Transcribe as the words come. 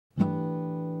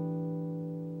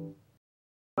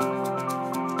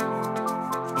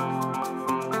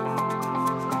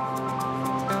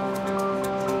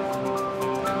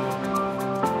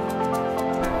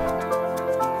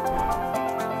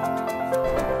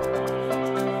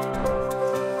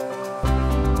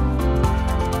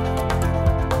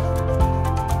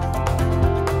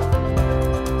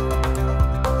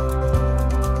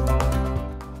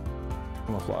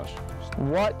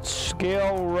butt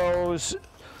scale rows.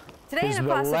 Today in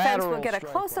Across the Fence, we'll get a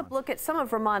close-up look at some of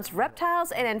Vermont's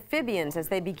reptiles and amphibians as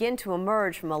they begin to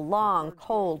emerge from a long,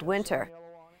 cold winter.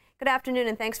 Good afternoon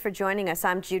and thanks for joining us.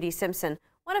 I'm Judy Simpson.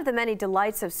 One of the many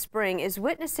delights of spring is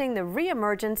witnessing the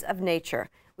re-emergence of nature.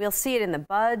 We'll see it in the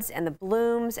buds and the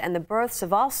blooms and the births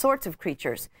of all sorts of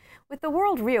creatures. With the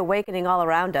world reawakening all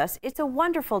around us, it's a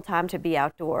wonderful time to be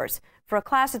outdoors. For a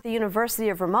class at the University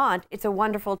of Vermont, it's a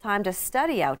wonderful time to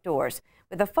study outdoors,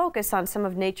 with a focus on some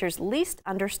of nature's least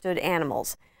understood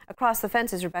animals. Across the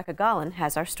Fence's Rebecca Gollin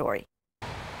has our story.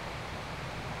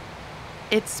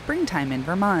 It's springtime in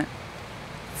Vermont.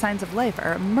 Signs of life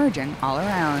are emerging all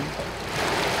around.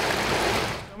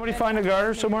 Somebody find a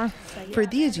garter somewhere? For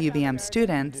these UVM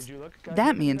students,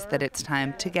 that means that it's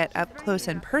time to get up close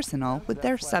and personal with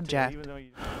their subject.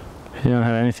 She don't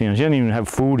have anything. She didn't even have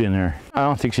food in there. I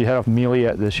don't think she had a meal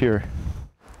yet this year.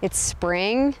 It's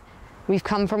spring. We've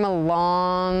come from a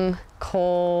long,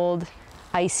 cold,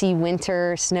 icy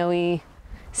winter, snowy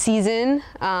season.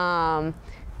 And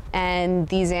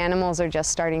these animals are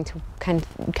just starting to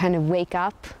kind of wake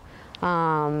up.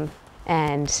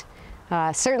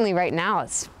 Certainly right now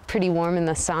it's pretty warm in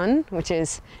the sun, which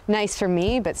is nice for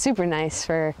me, but super nice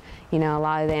for, a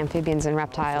lot of the amphibians and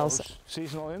reptiles.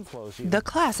 The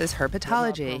class is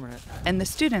herpetology, and the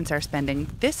students are spending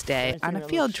this day on a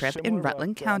field trip in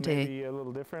Rutland County.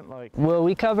 Well,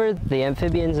 we covered the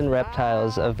amphibians and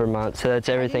reptiles of Vermont, so that's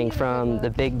everything from the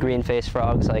big green-faced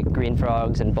frogs like green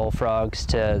frogs and bullfrogs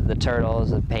to the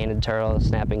turtles, the painted turtles,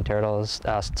 snapping turtles,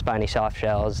 spiny soft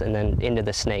shells, and then into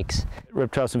the snakes.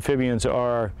 Reptiles and amphibians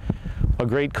are a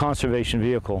great conservation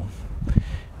vehicle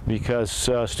because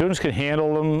students can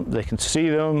handle them, they can see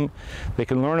them, they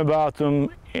can learn about them,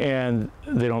 and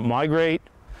they don't migrate.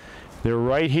 They're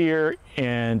right here,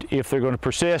 and if they're going to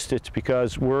persist, it's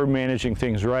because we're managing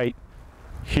things right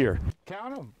here.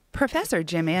 Count them. Professor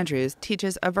Jim Andrews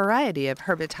teaches a variety of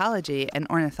herpetology and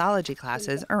ornithology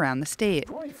classes around the state.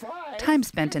 Time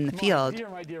spent in the field,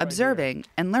 observing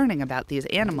and learning about these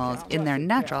animals in their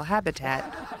natural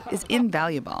habitat is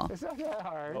invaluable.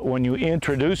 When you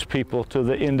introduce people to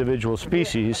the individual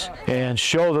species and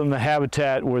show them the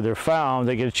habitat where they're found,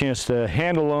 they get a chance to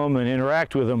handle them and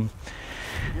interact with them.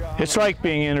 It's like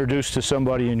being introduced to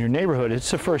somebody in your neighborhood.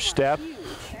 It's the first step.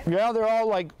 Yeah, they're all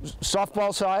like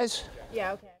softball size.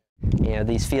 Yeah, okay.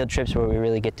 These field trips where we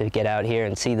really get to get out here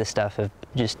and see the stuff,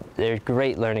 they're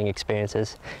great learning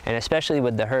experiences. And especially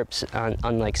with the herps,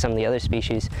 unlike some of the other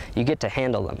species, you get to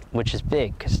handle them, which is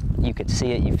big because you can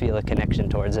see it, you feel a connection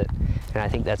towards it, and I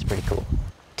think that's pretty cool.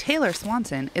 Taylor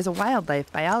Swanson is a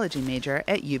wildlife biology major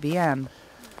at UVM.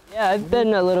 Yeah, I've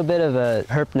been a little bit of a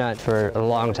herp nut for a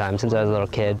long time, since I was a little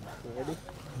kid.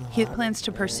 He plans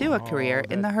to pursue a career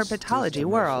in the herpetology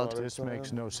world.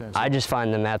 I just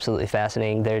find them absolutely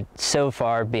fascinating. They're so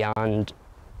far beyond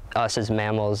us as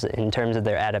mammals in terms of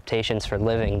their adaptations for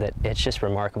living that it's just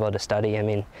remarkable to study. I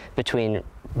mean, between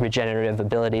regenerative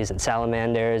abilities in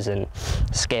salamanders and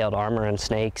scaled armor in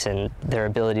snakes and their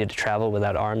ability to travel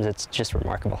without arms, it's just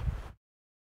remarkable.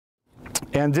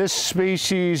 And this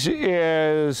species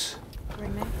is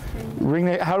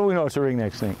ringneck. How do we know it's a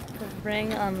ringneck snake?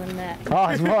 Ring on the neck. Oh,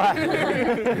 it's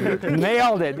more.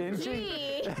 Nailed it, didn't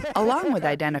she? Along with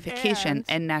identification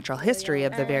and natural history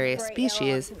of the various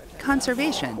species,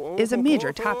 conservation is a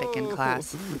major topic in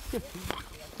class.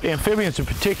 Amphibians in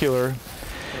particular,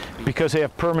 because they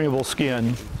have permeable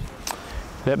skin,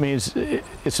 that means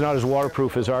it's not as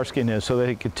waterproof as our skin is, so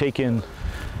they can take in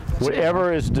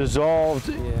whatever is dissolved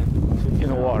in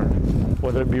the water,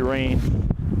 whether it be rain,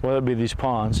 whether it be these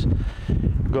ponds.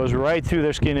 Goes right through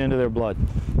their skin into their blood.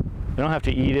 They don't have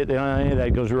to eat it, they don't have any of that.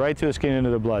 It goes right through the skin into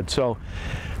their blood. So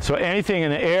anything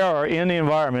in the air or in the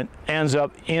environment ends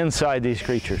up inside these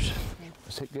creatures.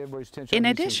 In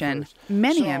addition,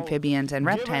 many amphibians and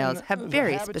reptiles have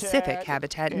very specific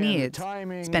habitat needs,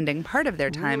 spending part of their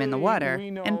time in the water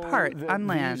and part on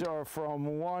land.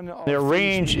 Their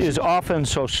range is often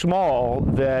so small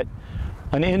that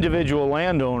an individual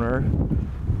landowner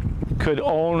could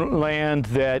own land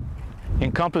that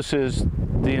encompasses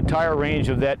the entire range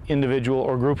of that individual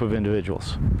or group of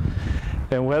individuals.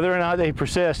 And whether or not they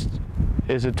persist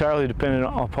is entirely dependent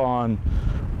upon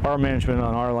our management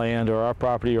on our land or our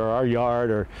property or our yard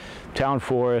or town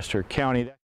forest or county.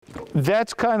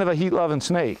 That's kind of a heat-loving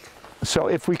snake. So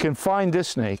if we can find this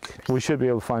snake, we should be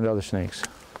able to find other snakes.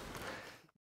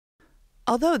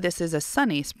 Although this is a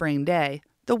sunny spring day,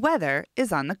 the weather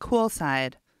is on the cool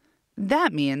side.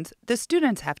 That means the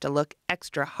students have to look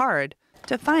extra hard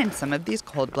to find some of these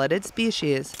cold-blooded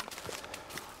species.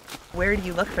 Where do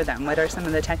you look for them? What are some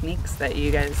of the techniques that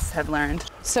you guys have learned?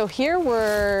 So here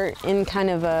we're in kind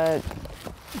of a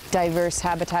diverse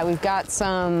habitat. We've got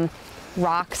some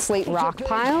slate rock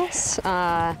piles,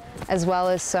 as well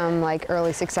as some like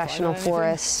early successional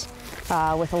forests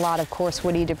with a lot of coarse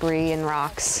woody debris and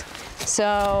rocks.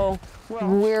 So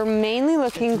we're mainly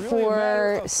looking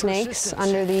for snakes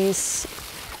under these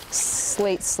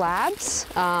slate slabs,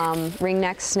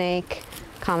 ringneck snake,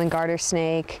 common garter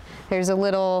snake. There's a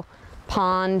little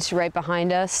pond right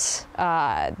behind us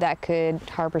that could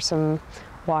harbor some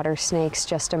water snakes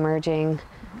just emerging.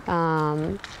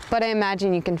 But I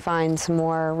imagine you can find some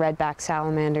more redback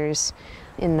salamanders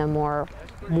in the more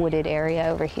wooded area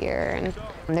over here.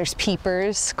 And there's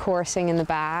peepers chorusing in the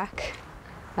back.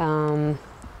 And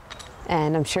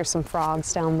I'm sure some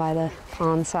frogs down by the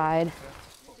pond side.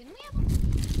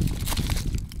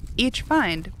 Each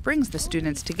find brings the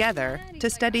students together to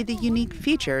study the unique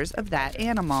features of that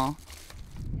animal.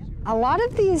 A lot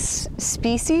of these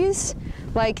species,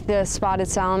 like the spotted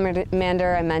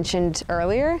salamander I mentioned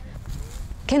earlier,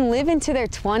 can live into their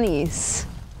 20s.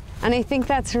 And I think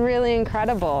that's really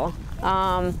incredible.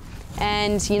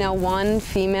 And you know, one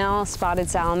female spotted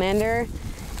salamander,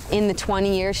 in the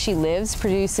 20 years she lives,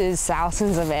 produces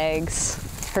thousands of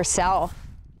eggs herself.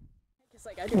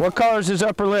 What color is his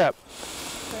upper lip?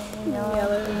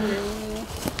 Yellow, green,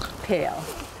 pale.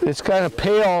 It's kind of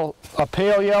pale, a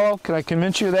pale yellow. Can I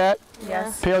convince you of that?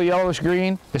 Yes. Pale yellowish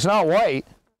green. It's not white.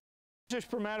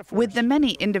 With the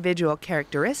many individual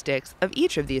characteristics of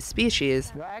each of these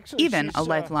species, even a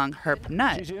lifelong herp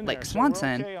nut like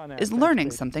Swanson is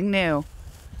learning something new.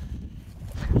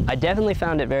 I definitely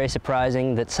found it very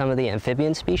surprising that some of the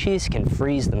amphibian species can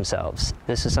freeze themselves.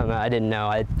 This is something I didn't know.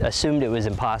 I assumed it was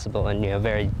impossible and, you know,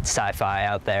 very sci-fi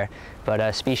out there.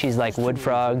 But species like wood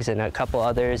frogs and a couple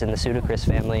others in the Pseudocris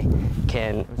family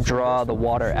can draw the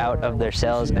water out of their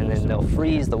cells, and then they'll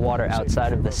freeze the water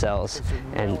outside of the cells.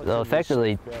 And they'll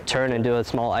effectively turn into a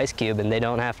small ice cube, and they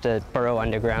don't have to burrow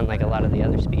underground like a lot of the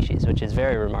other species, which is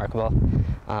very remarkable.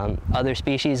 Other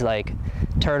species like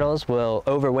turtles will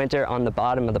overwinter on the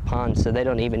bottom of the pond, so they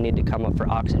don't even need to come up for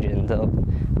oxygen.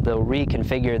 They'll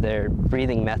reconfigure their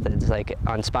breathing methods. Like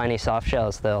on spiny soft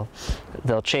shells, they'll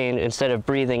change, instead of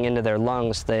breathing into their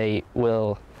lungs, they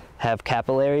will have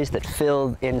capillaries that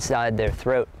fill inside their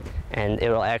throat, and it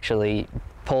will actually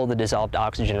pull the dissolved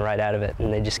oxygen right out of it,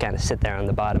 and they just kind of sit there on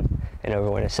the bottom and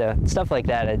overwinter. So stuff like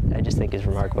that I just think is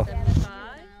remarkable.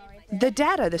 The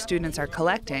data the students are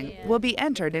collecting will be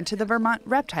entered into the Vermont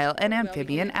Reptile and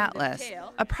Amphibian Atlas,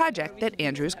 a project that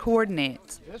Andrews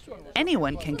coordinates.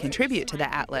 Anyone can contribute to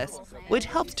the atlas, which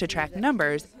helps to track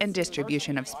numbers and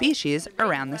distribution of species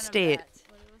around the state.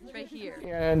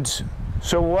 And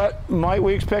so what might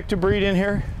we expect to breed in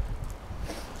here?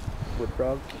 Wood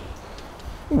frogs.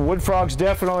 Wood frogs,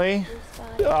 definitely.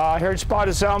 I heard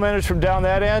spotted salamanders from down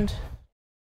that end.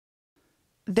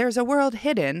 There's a world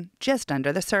hidden just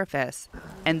under the surface,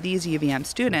 and these UVM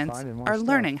students are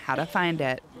learning how to find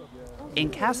it. In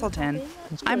Castleton,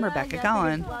 I'm Rebecca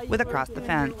Gullen with Across the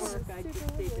Fence.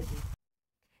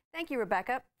 Thank you,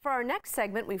 Rebecca. For our next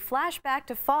segment, we flash back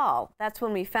to fall. That's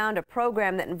when we found a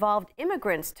program that involved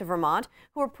immigrants to Vermont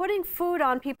who are putting food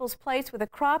on people's plates with a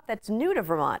crop that's new to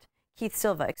Vermont. Keith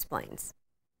Silva explains.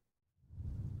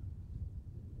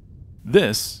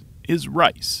 This is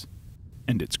rice,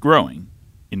 and it's growing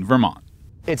in Vermont.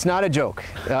 It's not a joke,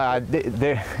 but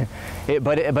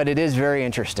it is very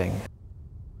interesting.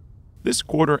 This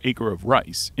quarter-acre of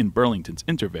rice in Burlington's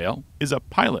Intervale is a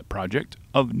pilot project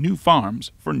of New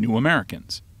Farms for New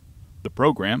Americans. The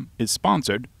program is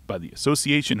sponsored by the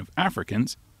Association of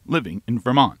Africans Living in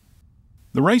Vermont.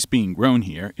 The rice being grown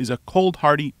here is a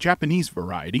cold-hardy Japanese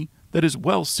variety that is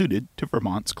well suited to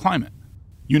Vermont's climate.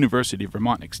 University of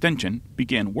Vermont Extension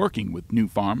began working with New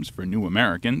Farms for New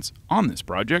Americans on this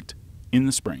project in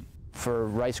the spring. For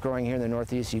rice growing here in the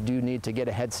Northeast, you do need to get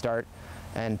a head start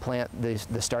and plant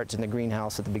the starts in the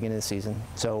greenhouse at the beginning of the season.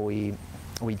 So we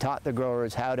taught the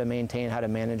growers how to maintain, how to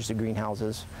manage the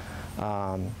greenhouses.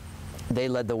 They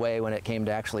led the way when it came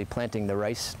to actually planting the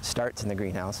rice starts in the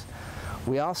greenhouse.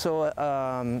 We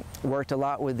also worked a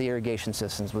lot with the irrigation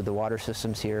systems, with the water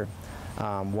systems here.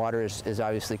 Water is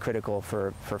obviously critical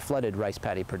for flooded rice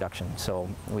paddy production, so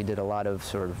we did a lot of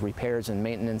sort of repairs and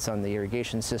maintenance on the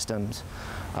irrigation systems,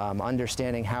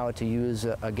 understanding how to use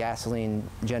a gasoline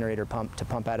generator pump to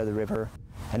pump out of the river.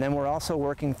 And then we're also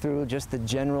working through just the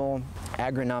general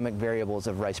agronomic variables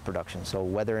of rice production, so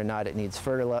whether or not it needs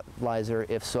fertilizer,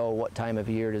 if so, what time of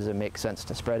year does it make sense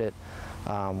to spread it,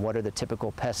 what are the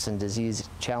typical pests and disease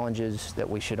challenges that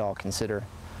we should all consider.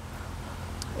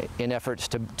 in efforts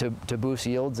to boost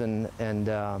yields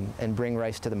and bring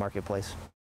rice to the marketplace.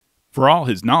 For all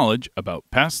his knowledge about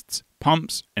pests,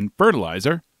 pumps, and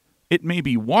fertilizer, it may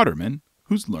be Waterman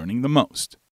who's learning the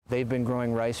most. They've been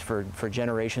growing rice for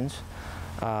generations,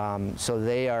 so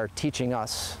they are teaching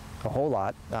us a whole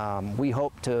lot. We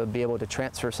hope to be able to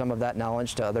transfer some of that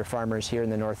knowledge to other farmers here in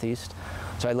the Northeast,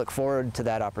 so I look forward to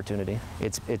that opportunity.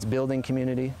 It's building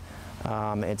community,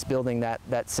 it's building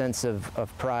that sense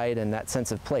of pride and that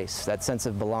sense of place, that sense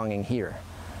of belonging here.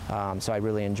 So I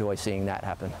really enjoy seeing that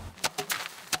happen.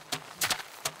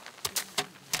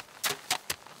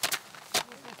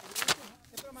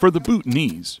 For the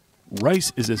Bhutanese,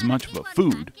 rice is as much of a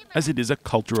food as it is a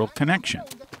cultural connection.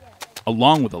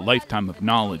 Along with a lifetime of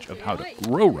knowledge of how to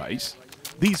grow rice,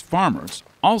 these farmers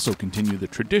also continue the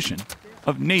tradition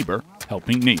of neighbor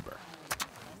helping neighbor.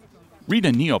 Rita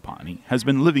Neopani has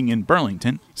been living in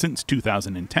Burlington since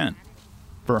 2010.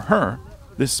 For her,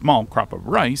 this small crop of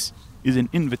rice is an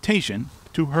invitation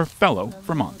to her fellow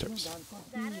Vermonters.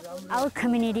 Our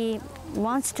community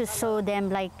wants to show them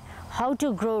like how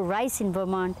to grow rice in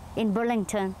Vermont, in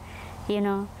Burlington, you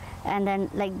know, and then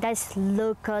like that's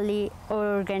locally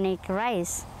organic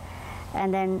rice.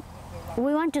 And then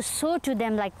we want to show to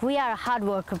them like we are hard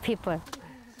worker people.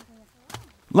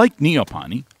 Like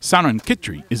Neopani, Saran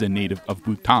Kitri is a native of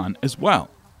Bhutan as well.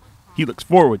 He looks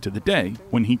forward to the day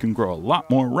when he can grow a lot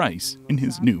more rice in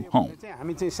his new home.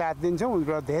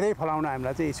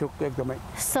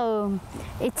 So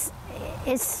it's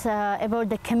about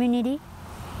the community.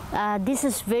 This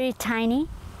is very tiny.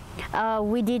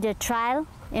 We did a trial,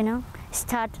 you know,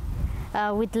 start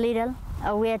with little.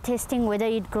 We are testing whether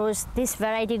it grows, this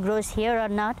variety grows here or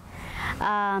not.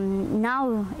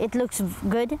 Now it looks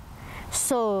good.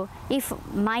 So if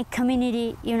my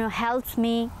community, you know, helps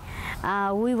me,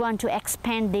 we want to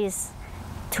expand this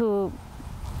to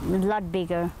a lot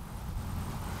bigger.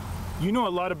 You know a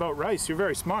lot about rice. You're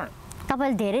very smart.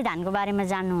 तपाईले धेरै धानको बारेमा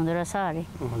जान्नु हुँदो रहेछ अरे.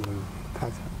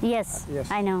 Yes,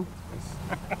 I know.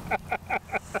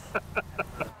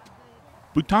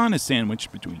 Bhutan is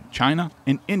sandwiched between China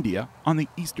and India on the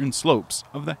eastern slopes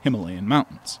of the Himalayan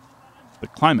mountains. The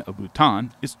climate of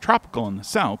Bhutan is tropical in the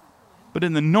south, but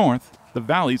in the north, the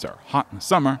valleys are hot in the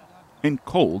summer and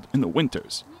cold in the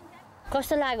winters.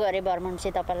 कस्तो लाग्यो अरे भर्मन्ट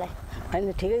चाहिँ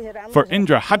तपाईलाई? For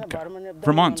Indra Hadkar,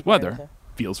 Vermont's weather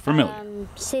feels familiar.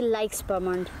 She likes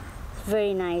Vermont.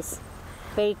 Very nice,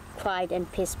 very quiet and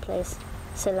peace place.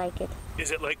 She like it.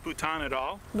 Is it like Bhutan at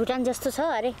all? Bhutan जस्तो छ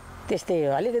अरे. त्यस्तै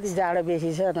हो अलिकति जाडो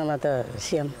बेसी छ न त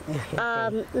same.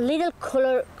 Little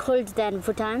cold than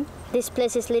Bhutan. This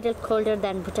place is little colder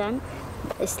than Bhutan,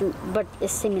 but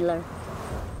it's similar.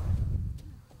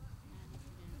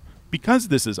 Because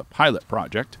this is a pilot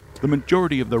project, the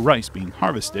majority of the rice being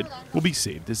harvested will be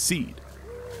saved as seed.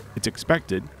 It's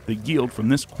expected the yield from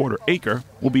this quarter acre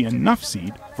will be enough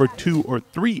seed for 2 or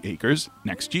 3 acres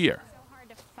next year.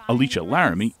 Alicia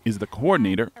Laramie is the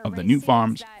coordinator of the New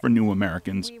Farms for New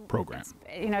Americans program.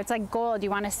 You know, it's like gold. You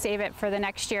want to save it for the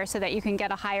next year so that you can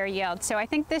get a higher yield. So I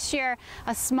think this year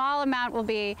a small amount will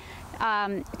be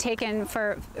taken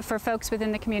for folks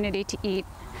within the community to eat.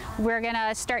 We're going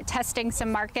to start testing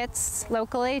some markets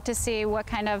locally to see what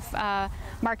kind of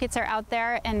markets are out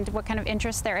there and what kind of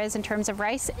interest there is in terms of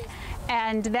rice.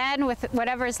 And then with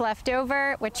whatever's left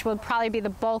over, which will probably be the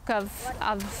bulk of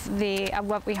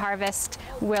what we harvest,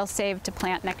 we'll save to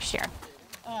plant next year.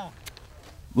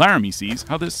 Laramie sees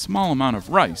how this small amount of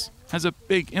rice has a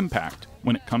big impact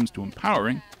when it comes to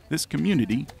empowering this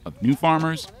community of new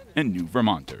farmers and new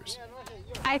Vermonters.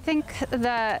 I think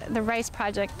the Rice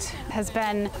Project has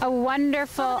been a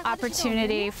wonderful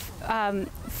opportunity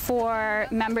for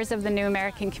members of the New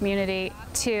American community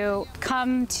to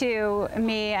come to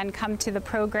me and come to the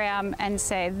program and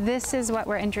say, this is what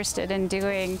we're interested in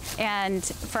doing, and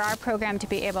for our program to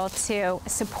be able to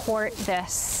support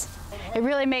this. It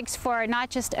really makes for not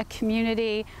just a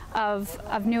community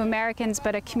of New Americans,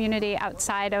 but a community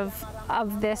outside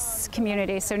of this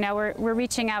community. So now we're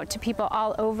reaching out to people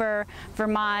all over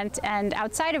Vermont and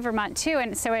outside of Vermont too.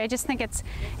 And so I just think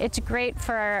it's great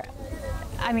for,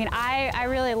 I mean, I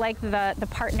really like the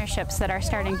partnerships that are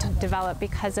starting to develop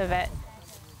because of it.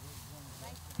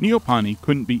 Neopani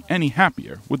couldn't be any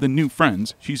happier with the new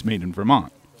friends she's made in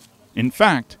Vermont. In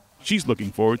fact, she's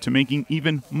looking forward to making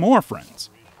even more friends.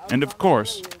 And of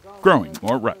course, growing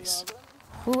more rice.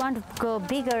 We want to go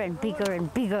bigger and bigger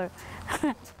and bigger.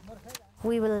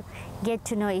 We will get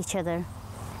to know each other,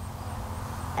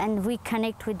 and we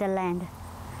connect with the land.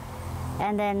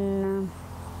 And then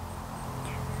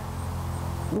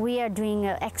we are doing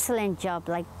an excellent job,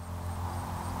 like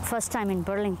first time in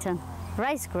Burlington,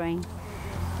 rice growing.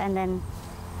 And then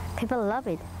People love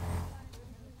it.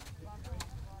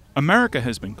 America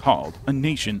has been called a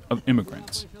nation of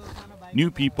immigrants.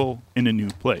 New people in a new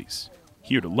place,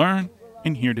 here to learn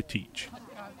and here to teach.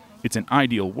 It's an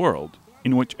ideal world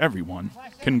in which everyone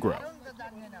can grow.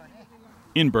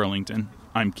 In Burlington,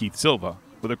 I'm Keith Silva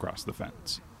with Across the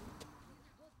Fence.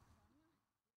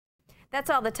 That's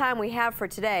all the time we have for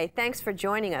today. Thanks for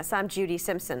joining us. I'm Judy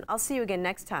Simpson. I'll see you again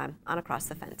next time on Across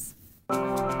the Fence.